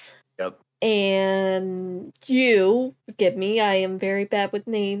goddess. Yep. And you, forgive me, I am very bad with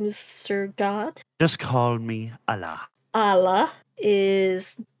names, Sir God. Just call me Allah. Allah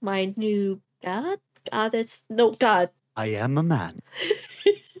is my new god? Goddess? No, God. I am a man.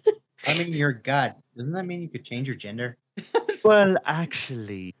 I mean, you're God. Doesn't that mean you could change your gender? Well,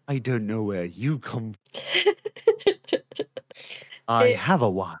 actually, I don't know where you come from. I have a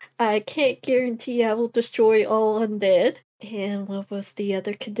wife. I can't guarantee I will destroy all undead. And what was the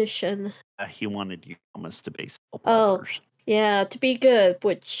other condition? He wanted you almost to base Oh. Yeah, to be good,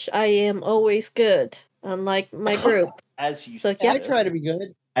 which I am always good, unlike my group. As you So, say yeah. I this- try to be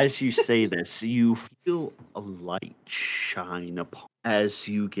good. As you say this, you feel a light shine upon as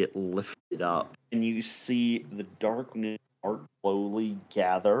you get lifted up, and you see the darkness start slowly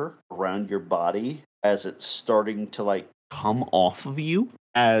gather around your body as it's starting to come off of you.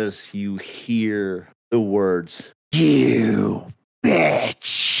 As you hear the words, "You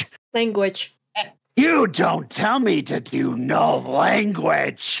bitch! Language. You don't tell me to do no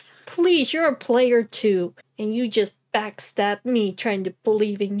language." Please, you're a player too, and you just backstab me trying to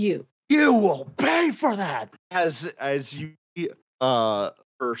believe in you. You will pay for that. As you are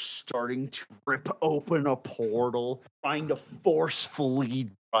starting to rip open a portal, trying to forcefully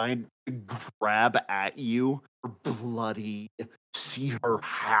trying to grab at you, her bloody, see her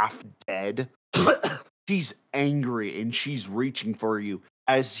half dead. She's angry and she's reaching for you.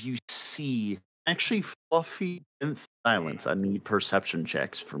 As you see, actually, Fluffy and Silence, I need perception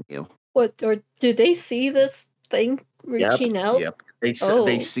checks from you. What, or do they see this thing reaching out? Yep. They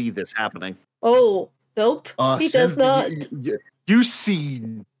Oh. see this happening. Oh, nope. He does not. You see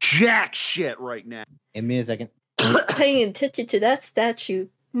jack shit right now. Give me a second. He's paying attention to that statue.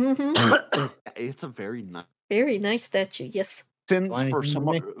 Mm-hmm. It's a very nice. Very nice statue, yes. Since Funny for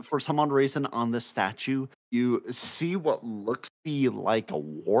thing to some odd reason on the statue, you see what looks to be like a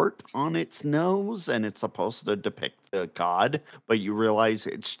wart on its nose, and it's supposed to depict the god, but you realize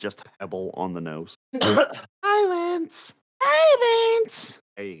it's just a pebble on the nose. Silence! Silence!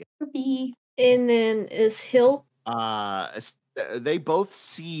 There you Be And then is Hill. go. They both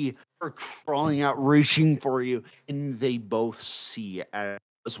see her crawling out, reaching for you, and they both see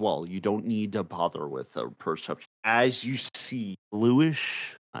as well. You don't need to bother with a perception. As you see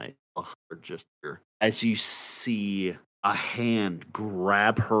bluish, just here. As you see a hand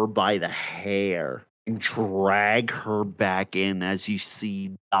grab her by the hair and drag her back in, as you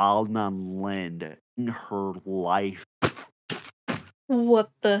see Dalnan Lind in her life.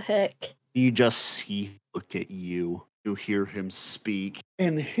 What the heck? You just see him look at you. You hear him speak,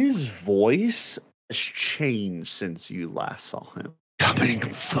 and his voice has changed since you last saw him. Coming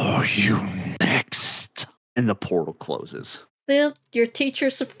for you next. And the portal closes. Still, your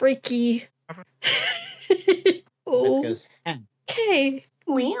teacher's a freaky. Ritz Oh, goes, okay.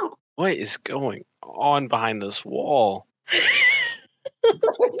 Wow. What is going on behind this wall?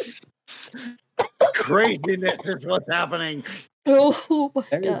 Craziness is what's happening. Oh my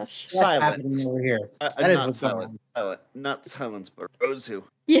There is gosh. what's happening Silence. over here. That is Not what's going silent. Silent. Not silence, but Rozu.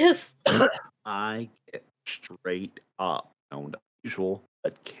 Yes. I get straight up. Not usual,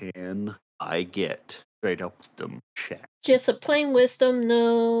 but can I get straight up wisdom check? Just a plain wisdom,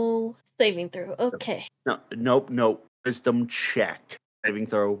 no saving throw. Okay. No, nope. Wisdom check. Saving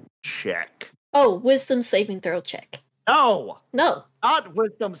throw check. Oh, wisdom saving throw check. No, No, not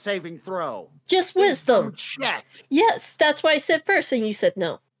wisdom saving throw. just wisdom. Check. Yes, that's what I said first, and you said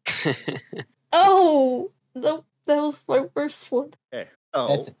no. Oh, no, that was my worst one. Okay.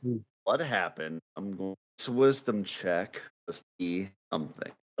 That's So what happened? I'm going to wisdom check to see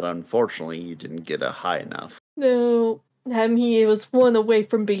something, but unfortunately, you didn't get a high enough. No, I mean, it was one away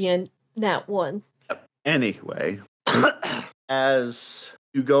from being that one. Anyway, as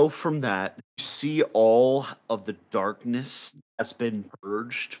you go from that, you see all of the darkness has been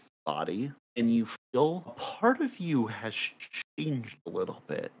purged from the body, and you feel a part of you has changed a little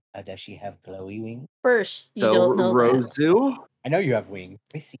bit. does she have glowy wings? First, you So, don't know that. Rozu, I know you have wings.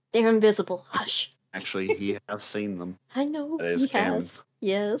 I see. They're invisible. Hush. actually, he has seen them. I know That is he canon. has.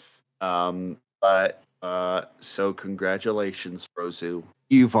 Yes. So congratulations, Rozu.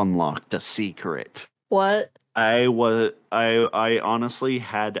 You've unlocked a secret. What? I honestly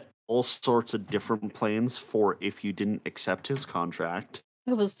had all sorts of different plans for if you didn't accept his contract.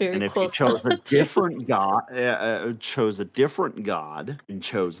 I was very And if you close. chose a to- different god, and chose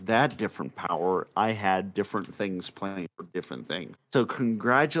that different power, I had different things planned for different things. So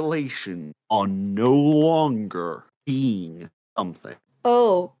congratulations on no longer being something.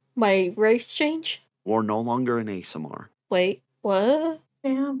 Oh, my race change? Or no longer an ASMR. Wait, what?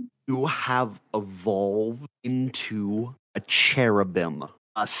 Damn. You have evolved into a cherubim.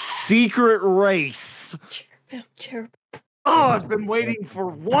 A secret race. Cherub. Oh, I've been waiting for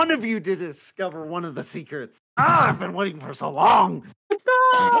one of you to discover one of the secrets. I've been waiting for so long. Let's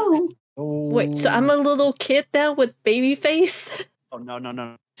go. Wait, so I'm a little kid now with baby face? Oh, no.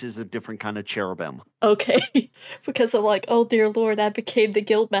 This is a different kind of cherubim. Okay. Because I'm like, oh dear lord, I became the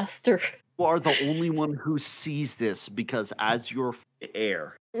guildmaster. You are the only one who sees this because as your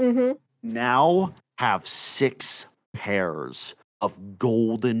heir, Mm-hmm. now have 6 pairs of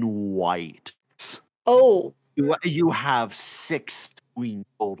golden white. Oh, You have 6 twin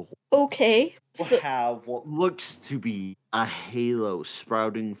total. okay. You So, have what looks to be a halo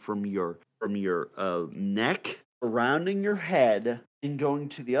sprouting from your neck, surrounding your head, and going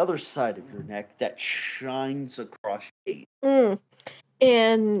to the other side of your neck that shines across your face.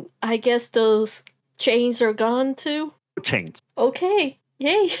 and I guess those chains are gone too? Chains. Okay.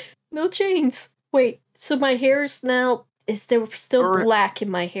 Yay. No chains. Wait, so my hair's now, is there still Your- black in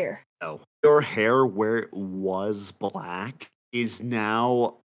my hair? No. Your hair, where it was black, is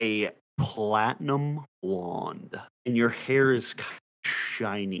now a platinum blonde. And your hair is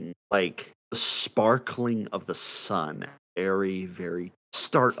shining like the sparkling of the sun. Very, very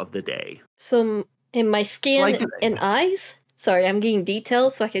start of the day. So, in my skin like- and eyes? Sorry, I'm getting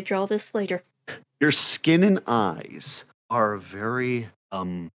detailed so I can draw this later. Your skin and eyes are very,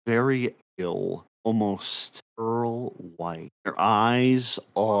 very ill, almost pearl white. Your eyes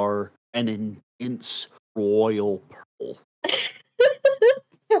are an intense royal pearl.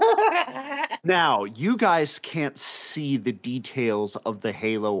 Now, you guys can't see the details of the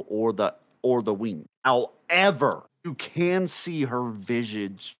halo or the wing. However, you can see her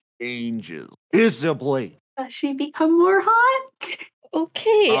visage changes visibly. Does she become more hot?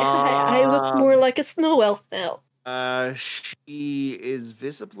 Okay, I look more like a snow elf now. She is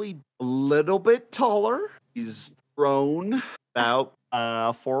visibly a little bit taller. She's grown about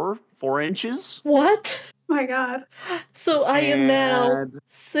 4 inches. What? My God. So I am now And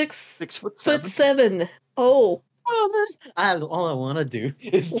 6 6'7". foot 7. Oh, All I want to do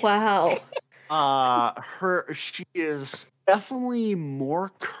is wow. She is definitely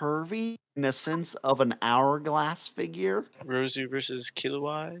more curvy in a sense of an hourglass figure. Rozu versus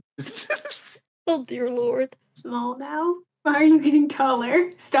Kilowai. Oh dear lord. Small now. Why are you getting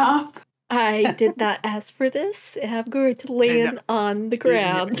taller? Stop. I did not ask for this. I'm going to land on the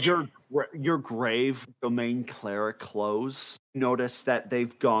ground. your grave domain cleric clothes. Notice that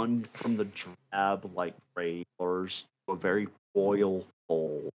they've gone from the drab like gray colors to a very royal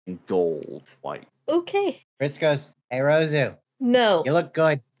and gold white. Okay. Fritz goes, "Hey, Rozu, No. you look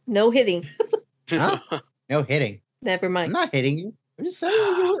good." No hitting. Huh? No hitting. Never I'm mind. not hitting you. I'm just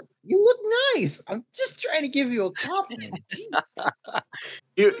saying you look nice. I'm just trying to give you a compliment.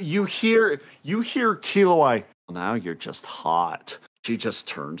 You hear Kiloi. Now you're just hot. She just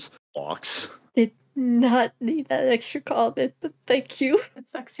turns, walks. Did not need that extra comment, but thank you. The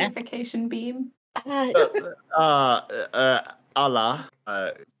sexification beam. Allah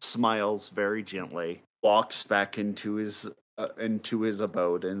smiles very gently, walks back into his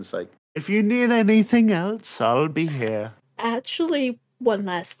abode, and is like, "If you need anything else, I'll be here." Actually, one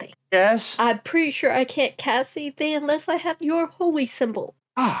last thing. Yes. I'm pretty sure I can't cast anything unless I have your holy symbol.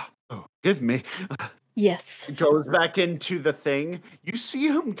 Give me. Yes. Goes back into the thing. You see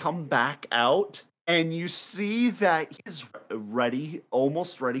him come back out, and you see that he's ready,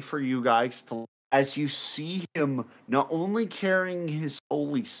 almost ready for you guys to. As you see him not only carrying his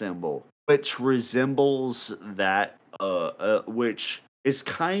holy symbol, which resembles that, which is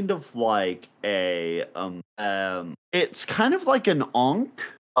kind of like a, it's kind of like an Ankh,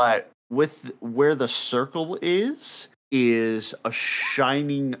 but with where the circle is a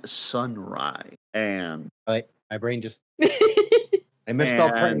shining sunrise, and But my brain just I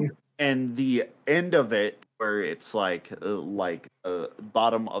misspelled praying. and the end of it where it's like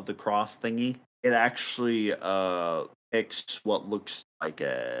bottom of the cross thingy, it actually picks what looks like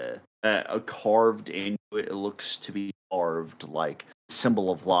a carved into it. It looks to be carved like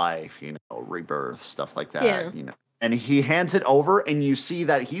symbol of life, rebirth, stuff like that. Yeah. And he hands it over, and you see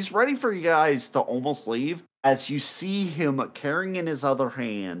that he's ready for you guys to almost leave. As you see him carrying in his other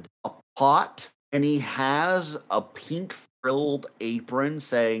hand a pot, and he has a pink frilled apron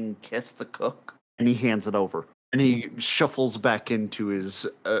saying "Kiss the Cook," and he hands it over, and he shuffles back into his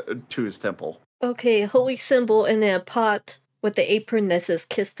temple. Okay, holy symbol and then a pot with the apron that says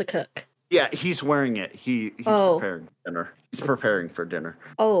 "Kiss the Cook." Yeah, he's wearing it. He's preparing for dinner. He's preparing for dinner.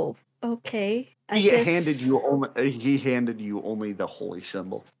 Oh, okay. He handed you only the holy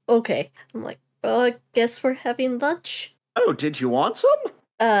symbol. Okay. I'm like, well, I guess we're having lunch. Oh, did you want some?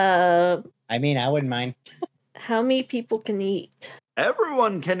 I mean, I wouldn't mind. How many people can eat?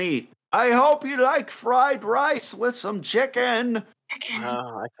 Everyone can eat. I hope you like fried rice with some chicken.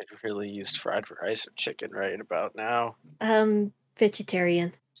 I could really use fried rice or chicken right about now.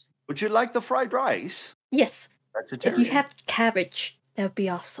 Vegetarian. Would you like the fried rice? Yes. Vegetarian. If you have cabbage, that would be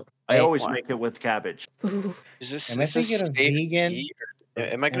awesome. I always make it with cabbage. Ooh. Is this Am I thinking of safe vegan? to eat, or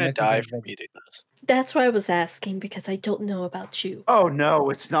am I going to die from eating this? That's why I was asking, because I don't know about you. Oh no,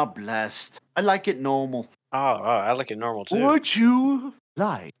 it's not blessed. I like it normal. Oh, I like it normal too. Would you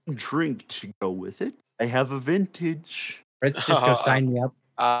like a drink to go with it? I have a vintage. Fritz just go sign me up.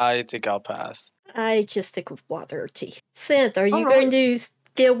 I think I'll pass. I just stick with water or tea. Synth, are you All right. going to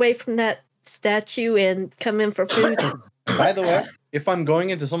get away from that statue and come in for food? By the way, if I'm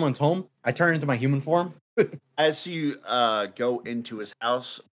going into someone's home, I turn into my human form. As you go into his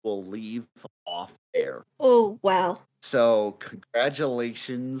house, we'll leave off air. Oh, wow. So,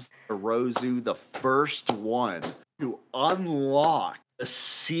 congratulations to Rozu, the first one to unlock the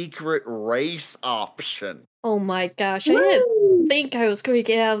secret race option. Oh my gosh, I didn't think I was going to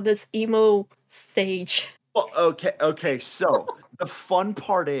get out of this emo stage. Well, okay, so the fun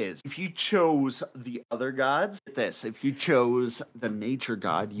part is, if you chose the other gods, get this, if you chose the nature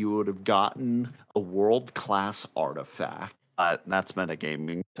god, you would have gotten a world-class artifact. That's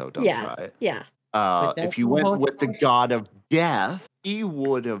metagaming, so don't try it. Yeah. If you went with the god of death, he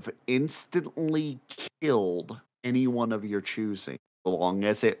would have instantly killed anyone of your choosing, so long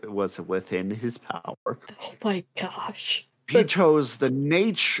as it was within his power. Oh my gosh. If you chose the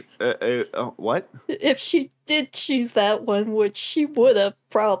nature, what? If she did choose that one, which she would have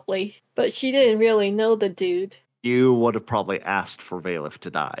probably, but she didn't really know the dude. You would have probably asked for Valif to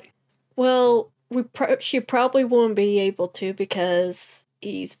die. Well, she probably wouldn't be able to because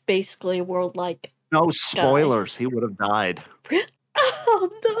he's basically a world-like. No spoilers. He would have died. Oh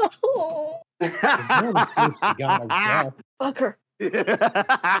no! There's no one escapes the god of death. Fucker.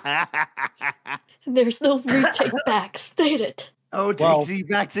 There's no retake back. State it. Oh, Dixie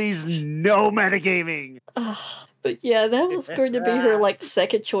Backsies, no metagaming. But yeah, that was going to be her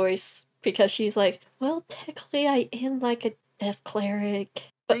second choice because she's like, well, technically I am like a death cleric.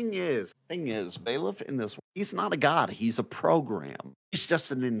 Thing is, Valif in this, he's not a god. He's a program. He's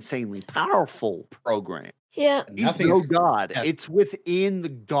just an insanely powerful program. Yeah. He's no god. It's within the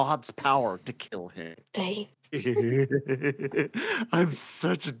god's power to kill him. Dang. I'm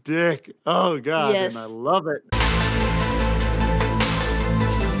such a dick. Oh god, and I Yes. love it.